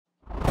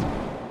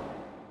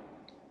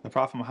The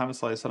Prophet Muhammad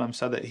ﷺ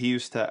said that he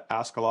used to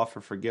ask Allah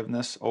for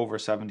forgiveness over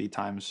 70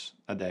 times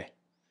a day.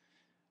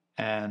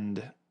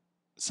 And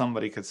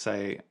somebody could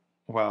say,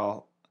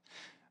 well,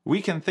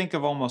 we can think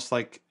of almost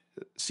like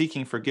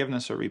seeking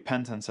forgiveness or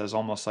repentance as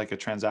almost like a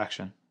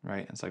transaction,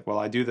 right? It's like, well,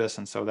 I do this,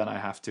 and so then I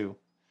have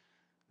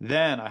I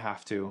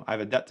have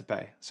a debt to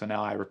pay, so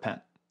now I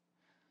repent.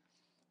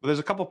 But there's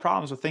a couple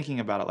problems with thinking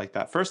about it like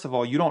that. First of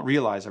all, you don't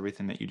realize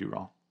everything that you do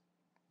wrong.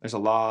 There's a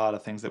lot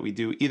of things that we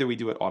do. Either we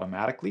do it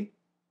automatically,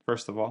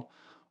 first of all,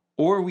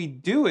 or we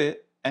do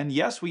it, and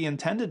yes, we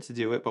intended to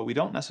do it, but we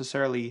don't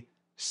necessarily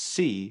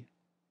see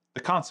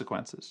the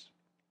consequences.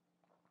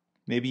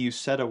 Maybe you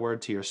said a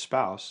word to your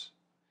spouse,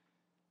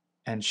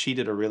 and she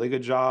did a really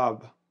good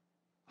job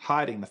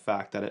hiding the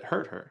fact that it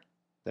hurt her,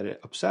 that it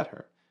upset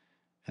her.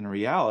 In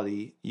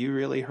reality, you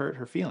really hurt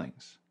her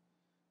feelings,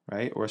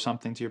 right? Or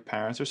something to your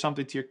parents or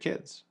something to your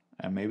kids.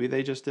 And maybe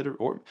they just did it,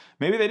 or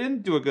maybe they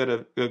didn't do a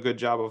good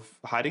job of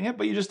hiding it,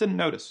 but you just didn't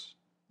notice,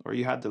 or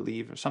you had to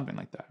leave or something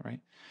like that, right?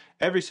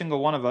 Every single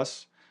one of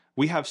us,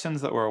 we have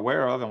sins that we're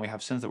aware of and we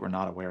have sins that we're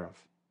not aware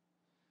of.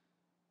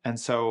 And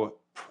so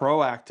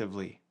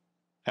proactively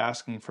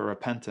asking for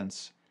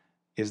repentance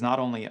is not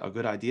only a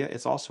good idea,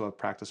 it's also a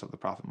practice of the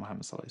Prophet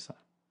Muhammad ﷺ,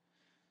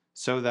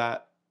 so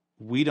that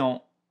we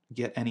don't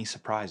get any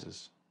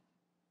surprises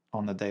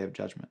on the Day of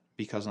Judgment.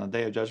 Because on the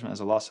Day of Judgment,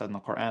 as Allah said in the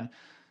Quran,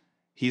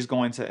 He's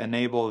going to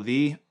enable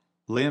the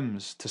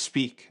limbs to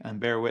speak and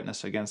bear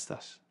witness against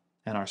us.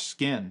 And our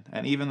skin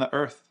and even the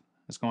earth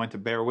is going to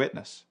bear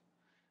witness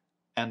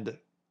and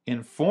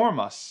inform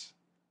us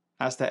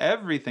as to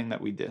everything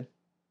that we did.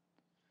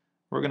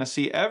 We're going to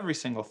see every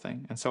single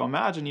thing. And so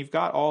imagine you've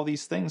got all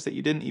these things that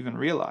you didn't even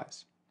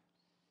realize.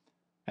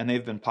 And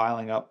they've been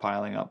piling up,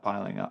 piling up,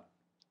 piling up.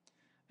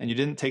 And you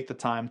didn't take the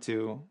time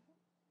to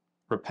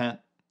repent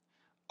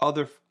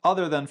other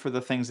than for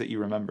the things that you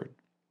remembered.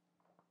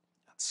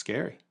 That's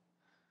scary.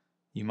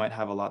 You might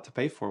have a lot to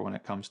pay for when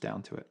it comes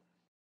down to it.